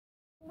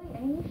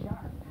staying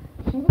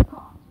sharp. She was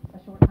caught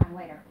a short time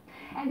later.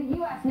 And the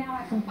U.S. now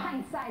has some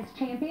pint-sized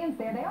champions.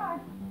 There they are.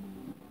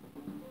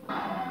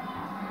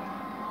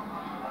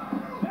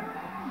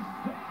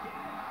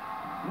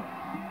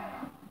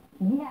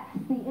 Yes,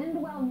 the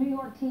Indwell New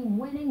York team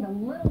winning the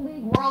Little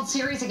League World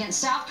Series against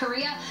South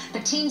Korea. The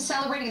team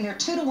celebrating their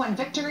 2-1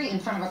 victory in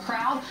front of a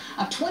crowd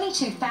of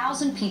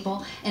 22,000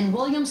 people in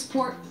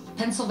Williamsport,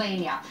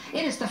 Pennsylvania.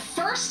 It is the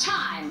first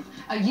time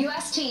a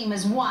U.S. team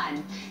has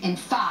won in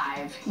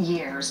 5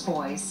 years,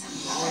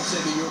 boys. I want to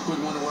say New York would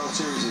win the World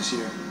Series this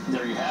year.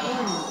 There you have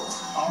it.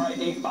 All right,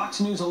 a Fox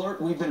News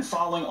alert we've been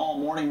following all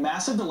morning.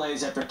 Massive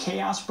delays after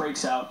chaos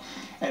breaks out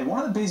at one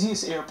of the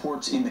busiest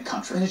airports in the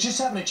country. And it just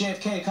happened at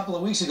JFK a couple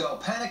of weeks ago.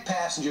 Panicked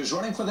passengers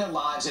running for their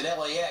lives at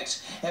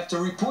LAX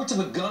after reports of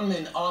a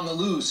gunman on the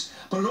loose.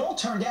 But it all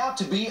turned out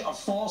to be a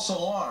false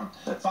alarm.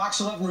 Fox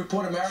 11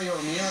 reporter Mario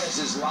Ramirez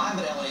is live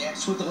at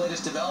LAX with the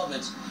latest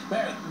developments.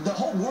 Mario, the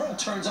whole world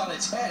turns on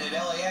its head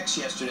at LAX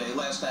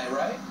last night,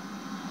 right?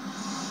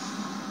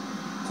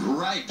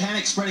 Right,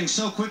 panic spreading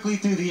so quickly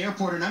through the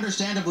airport, and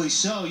understandably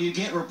so. You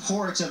get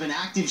reports of an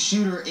active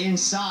shooter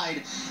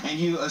inside, and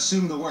you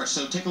assume the worst.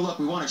 So take a look.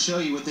 We want to show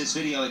you with this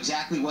video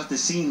exactly what the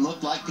scene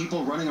looked like.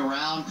 People running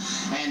around,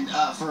 and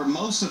for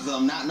most of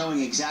them, not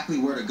knowing exactly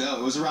where to go.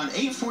 It was around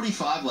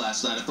 8:45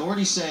 last night.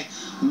 Authorities say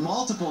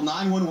multiple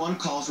 911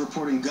 calls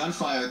reporting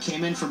gunfire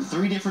came in from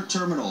 3 different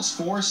terminals,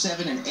 4,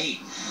 7, and 8.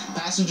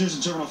 Passengers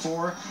in Terminal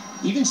 4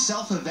 even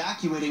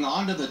self-evacuating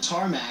onto the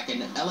tarmac,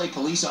 and LA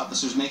police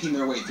officers making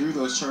their way through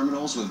those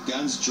terminals with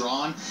guns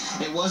drawn.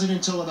 It wasn't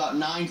until about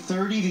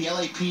 9:30 the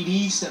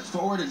LAPD stepped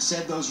forward and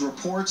said those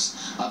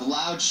reports of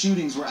loud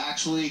shootings were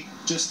actually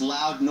just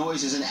loud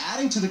noises. And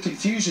adding to the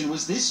confusion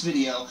was this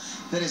video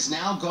that has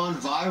now gone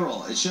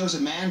viral. It shows a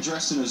man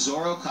dressed in a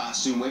Zorro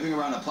costume waving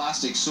around a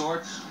plastic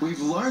sword.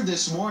 We've learned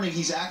this morning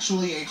he's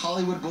actually a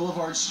Hollywood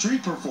Boulevard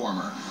street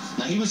performer.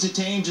 Now, he was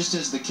detained just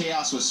as the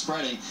chaos was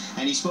spreading,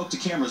 and he spoke to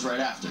cameras right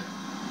after.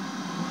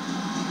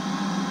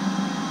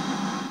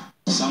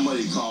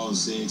 Somebody called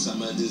saying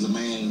there's a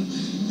man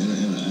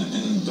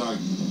in dark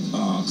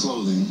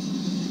clothing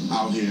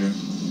out here,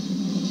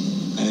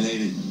 and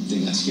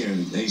they got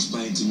scared. They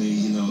explained to me,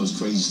 you know, it's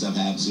crazy stuff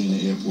happens in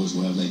the airports,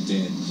 whatever like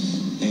that.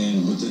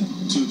 And within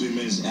 2-3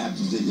 minutes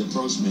after they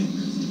approached me,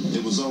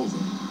 it was over.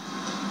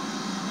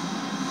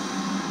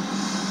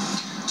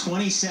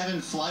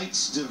 27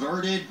 flights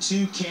diverted,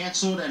 2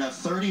 canceled, and a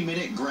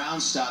 30-minute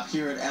ground stop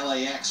here at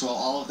LAX while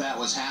all of that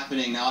was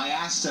happening. Now, I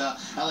asked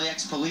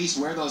LAX police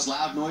where those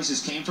loud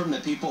noises came from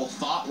that people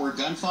thought were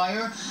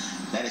gunfire.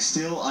 That is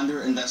still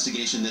under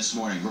investigation this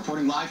morning.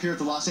 Reporting live here at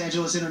the Los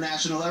Angeles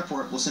International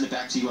Airport. We'll send it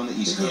back to you on the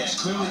East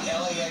Coast. Yeah, clearly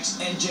LAX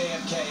and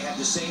JFK have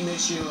the same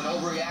issue, an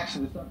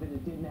overreaction to something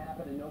that didn't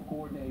happen and no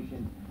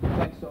coordination.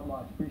 Thanks so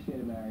much. Appreciate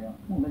it, Mario.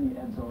 Well, then you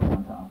add Zorro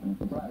on top.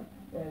 Right.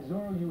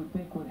 Zorro, you would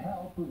think would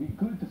help. It would be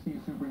good to see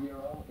a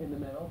superhero in the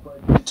middle,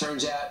 but it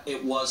turns out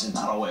it wasn't.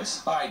 Not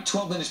always. All right,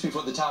 12 minutes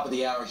before the top of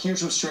the hour.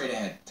 Here's what's straight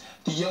ahead.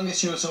 The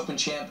youngest U.S. Open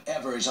champ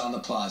ever is on the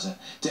plaza.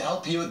 To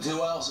help you,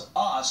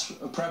 us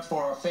prep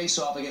for our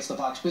face-off against the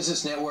Fox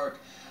Business Network,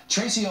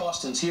 Tracy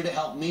Austin's here to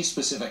help me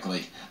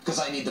specifically, because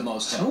I need the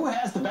most help. Who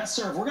has the best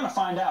serve? We're going to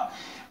find out.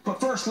 But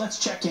first, let's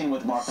check in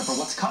with Martha for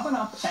what's coming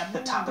up at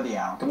the top of the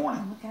hour. Good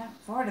morning. I'm looking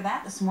forward to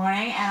that this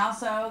morning. And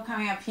also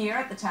coming up here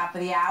at the top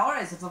of the hour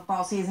as the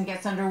football season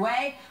gets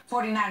underway,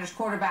 49ers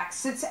quarterback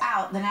sits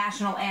out the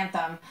national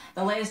anthem.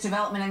 The latest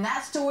development in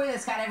that story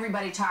that's got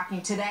everybody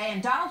talking today.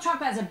 And Donald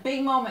Trump has a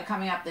big moment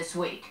coming up this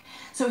week.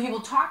 So he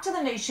will talk to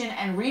the nation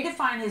and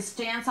redefine his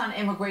stance on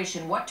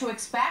immigration, what to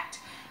expect.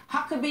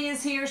 Huckabee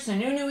is here,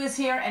 Sununu is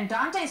here, and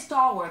Dante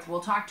Stallworth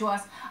will talk to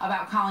us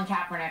about Colin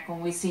Kaepernick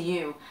when we see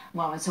you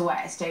moments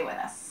away. Stay with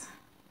us.